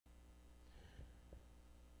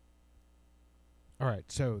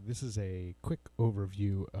Alright, so this is a quick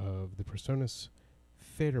overview of the Presonus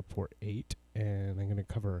Faderport 8, and I'm going to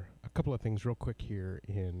cover a couple of things real quick here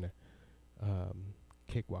in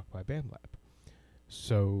Cakewalk by Bandlab.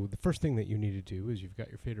 So the first thing that you need to do is you've got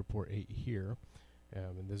your Faderport 8 here,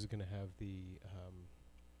 and this is going to have the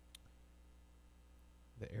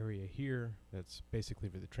area here that's basically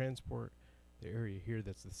for the transport, the area here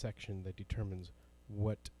that's the section that determines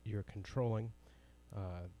what you're controlling,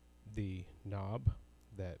 the knob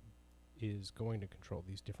that is going to control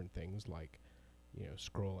these different things like, you know,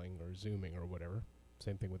 scrolling or zooming or whatever.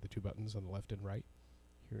 Same thing with the two buttons on the left and right,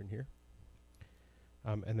 here and here.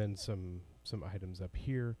 And then some items up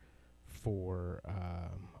here for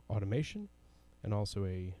automation, and also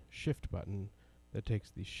a shift button that takes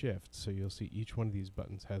the shift. So you'll see each one of these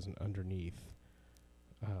buttons has an underneath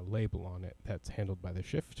label on it that's handled by the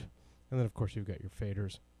shift. And then of course you've got your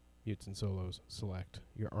faders, mutes and solos, select,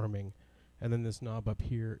 your arming, and then this knob up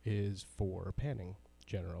here is for panning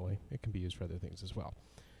generally. It can be used for other things as well.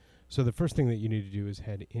 So the first thing that you need to do is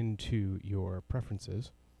head into your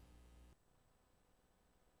preferences.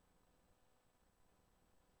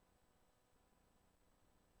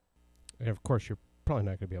 And of course you're probably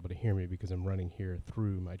not going to be able to hear me because I'm running here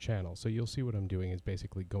through my channel. So you'll see what I'm doing is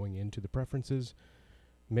basically going into the preferences,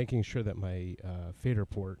 making sure that my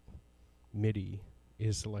Faderport MIDI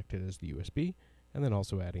is selected as the USB, and then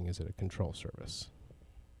also adding is it a control service.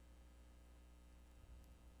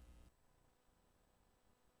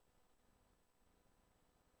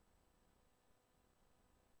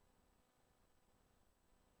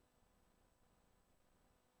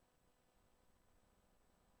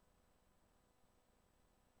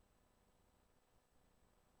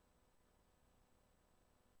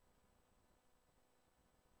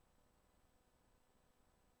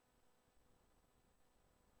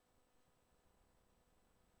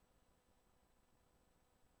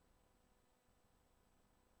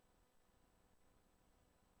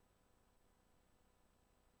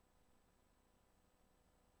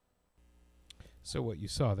 So what you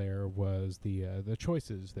saw there was the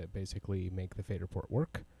choices that basically make the Faderport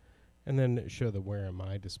work, and then show the Where Am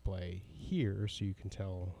I display here so you can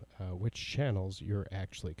tell which channels you're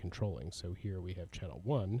actually controlling. So here we have channel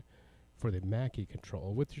 1 for the Mackie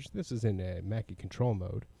control, which this is in a Mackie control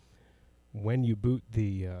mode. When you boot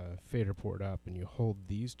the Faderport up and you hold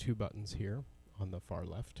these two buttons here on the far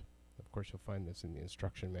left, of course you'll find this in the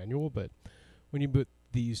instruction manual, but when you boot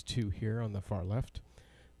these two here on the far left,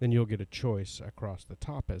 then you'll get a choice across the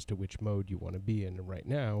top as to which mode you want to be in. And right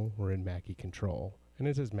now, we're in Mackie Control. And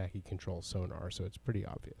it says Mackie Control Sonar, so it's pretty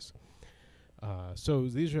obvious. So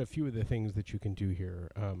these are a few of the things that you can do here.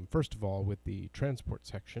 First of all, with the transport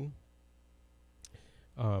section,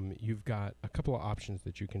 you've got a couple of options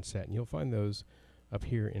that you can set. And you'll find those up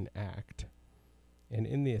here in Act. And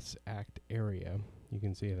in this Act area, you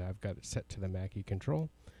can see that I've got it set to the Mackie Control.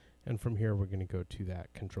 And from here, we're going to go to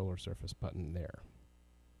that controller surface button there.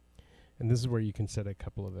 And this is where you can set a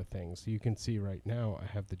couple of the things. So you can see right now I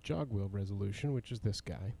have the jog wheel resolution, which is this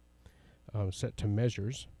guy, set to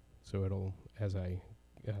measures. So it'll, as I,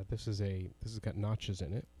 this has got notches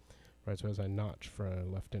in it, right? So as I notch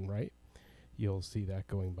from left and right, you'll see that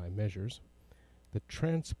going by measures. The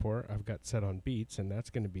transport I've got set on beats, and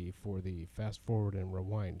that's going to be for the fast forward and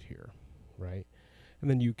rewind here, right? And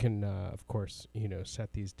then you can, of course, you know,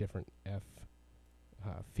 set these different F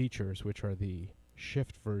features, which are the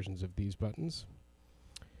shift versions of these buttons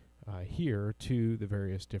here to the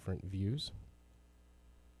various different views.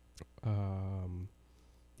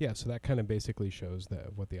 Yeah, so that kind of basically shows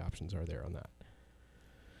what the options are there on that.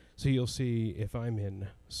 So you'll see if I'm in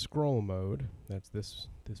scroll mode, that's this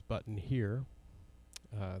button here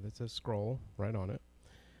that says scroll right on it.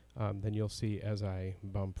 Then you'll see as I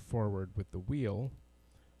bump forward with the wheel,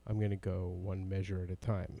 I'm going to go one measure at a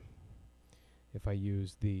time. If I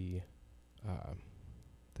use the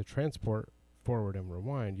transport forward and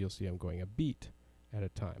rewind, you'll see I'm going a beat at a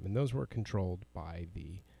time, and those were controlled by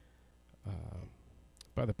the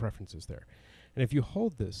preferences there. And if you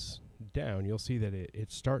hold this down, you'll see that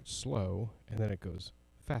it starts slow and then it goes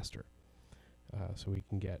faster, so we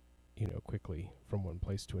can get, you know, quickly from one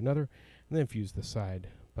place to another. And then if you use the side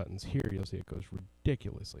buttons here, you'll see it goes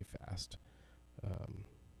ridiculously fast.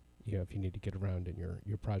 You know, if you need to get around in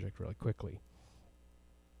your project really quickly.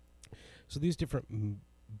 So these different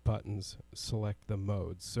buttons select the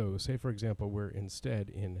modes. So say for example we're instead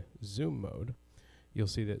in zoom mode, you'll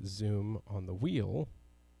see that zoom on the wheel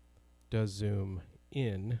does zoom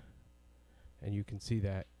in, and you can see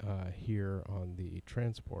that here on the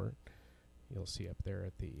transport. You'll see up there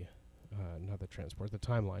at the not the transport, the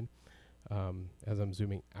timeline, as I'm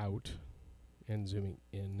zooming out, and zooming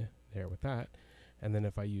in there with that. And then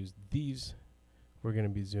if I use these, we're going to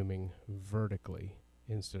be zooming vertically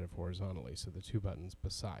instead of horizontally, so the two buttons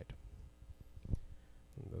beside.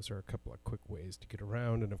 And those are a couple of quick ways to get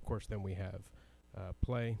around. And of course then we have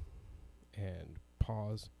play and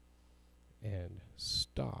pause and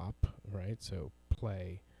stop, right? So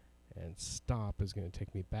play and stop is going to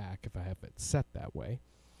take me back if I have it set that way.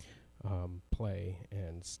 Play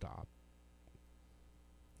and stop.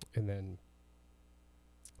 And then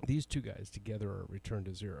these two guys together are return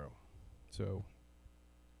to 0. So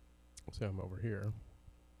I'm over here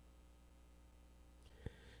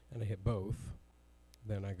and I hit both,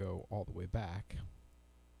 then I go all the way back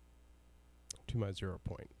to my 0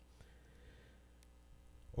 point.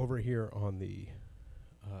 Over here on the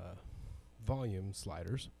volume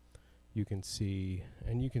sliders, you can see,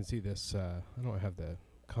 and you can see this, I don't have the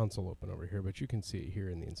console open over here, but you can see it here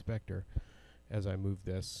in the inspector. As I move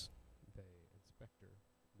this, the inspector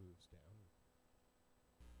moves down.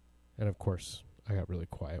 And of course, I got really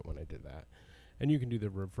quiet when I did that. And you can do the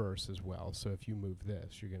reverse as well. So if you move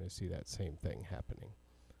this, you're going to see that same thing happening.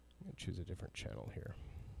 I'm going to choose a different channel here.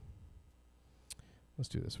 Let's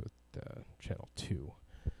do this with channel 2.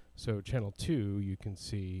 So channel 2, you can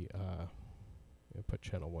see, put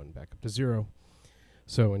channel 1 back up to 0.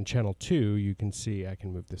 So in channel 2, you can see I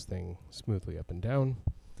can move this thing smoothly up and down.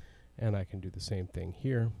 And I can do the same thing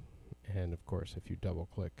here. And of course, if you double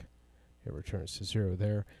click, it returns to 0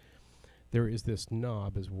 there. There is this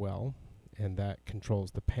knob as well, and that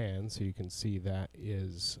controls the pan. So you can see that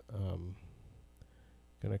is going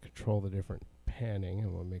to control the different panning.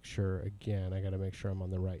 And we'll make sure, again, I got to make sure I'm on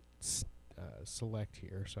the right select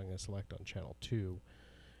here. So I'm going to select on channel 2.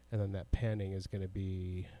 And then that panning is going to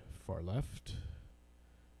be far left,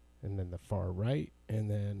 and then the far right. And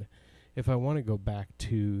then if I want to go back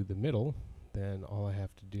to the middle, then all I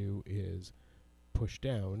have to do is push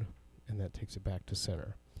down, and that takes it back to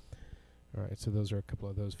center. All right, so those are a couple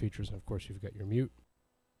of those features. And of course, you've got your mute.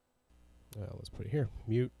 Let's put it here,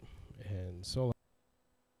 mute and solo.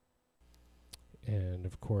 And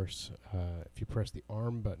of course, if you press the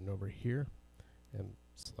arm button over here and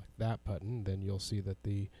select that button, then you'll see that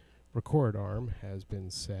the record arm has been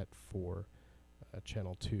set for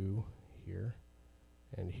channel 2 here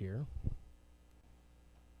and here.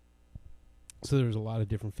 So there's a lot of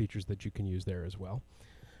different features that you can use there as well.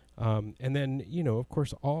 And then, you know, of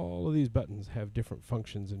course, all of these buttons have different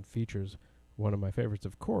functions and features. One of my favorites,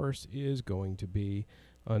 of course, is going to be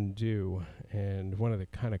undo. And one of the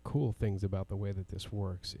kind of cool things about the way that this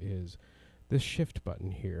works is this shift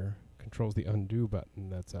button here controls the undo button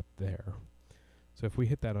that's up there. So if we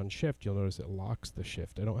hit that on shift, you'll notice it locks the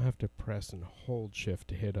shift. I don't have to press and hold shift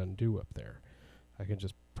to hit undo up there. I can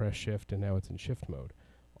just press shift and now it's in shift mode.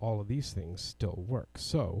 All of these things still work.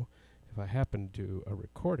 So if I happen to do a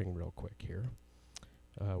recording real quick here,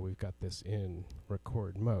 we've got this in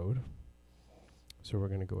record mode. So we're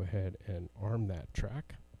going to go ahead and arm that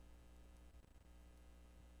track.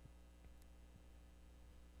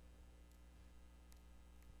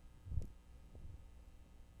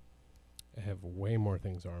 I have way more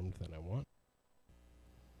things armed than I want.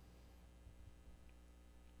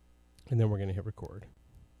 And then we're going to hit record.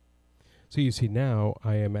 So you see now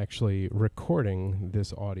I am actually recording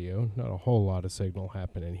this audio. Not a whole lot of signal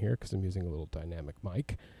happening here because I'm using a little dynamic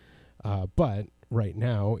mic. But right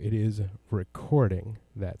now it is recording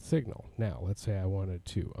that signal. Now let's say I wanted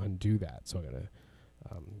to undo that. So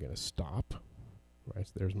I'm going to stop. Right,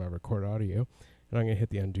 so there's my record audio. And I'm going to hit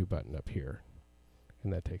the undo button up here.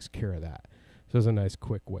 And that takes care of that. So it's a nice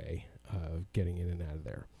quick way of getting in and out of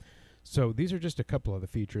there. So these are just a couple of the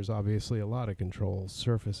features. Obviously, a lot of control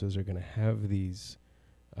surfaces are going to have these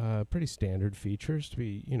pretty standard features to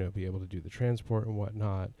be able to do the transport and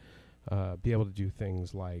whatnot. Be able to do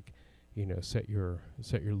things like, set your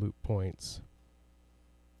loop points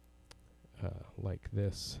like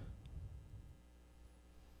this,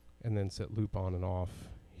 and then set loop on and off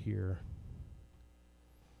here.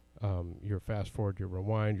 Your fast forward, your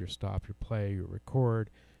rewind, your stop, your play, your record,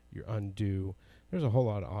 your undo. There's a whole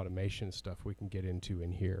lot of automation stuff we can get into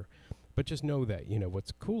in here. But just know that,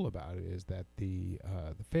 what's cool about it is that the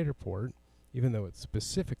Faderport, even though it's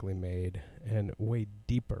specifically made and way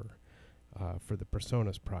deeper for the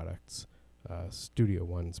Presonus products, Studio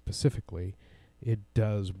One specifically, it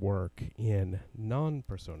does work in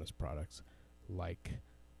non-Presonus products like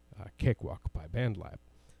Cakewalk by Bandlab.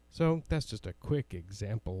 So that's just a quick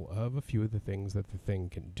example of a few of the things that the thing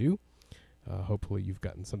can do. Hopefully you've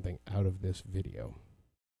gotten something out of this video.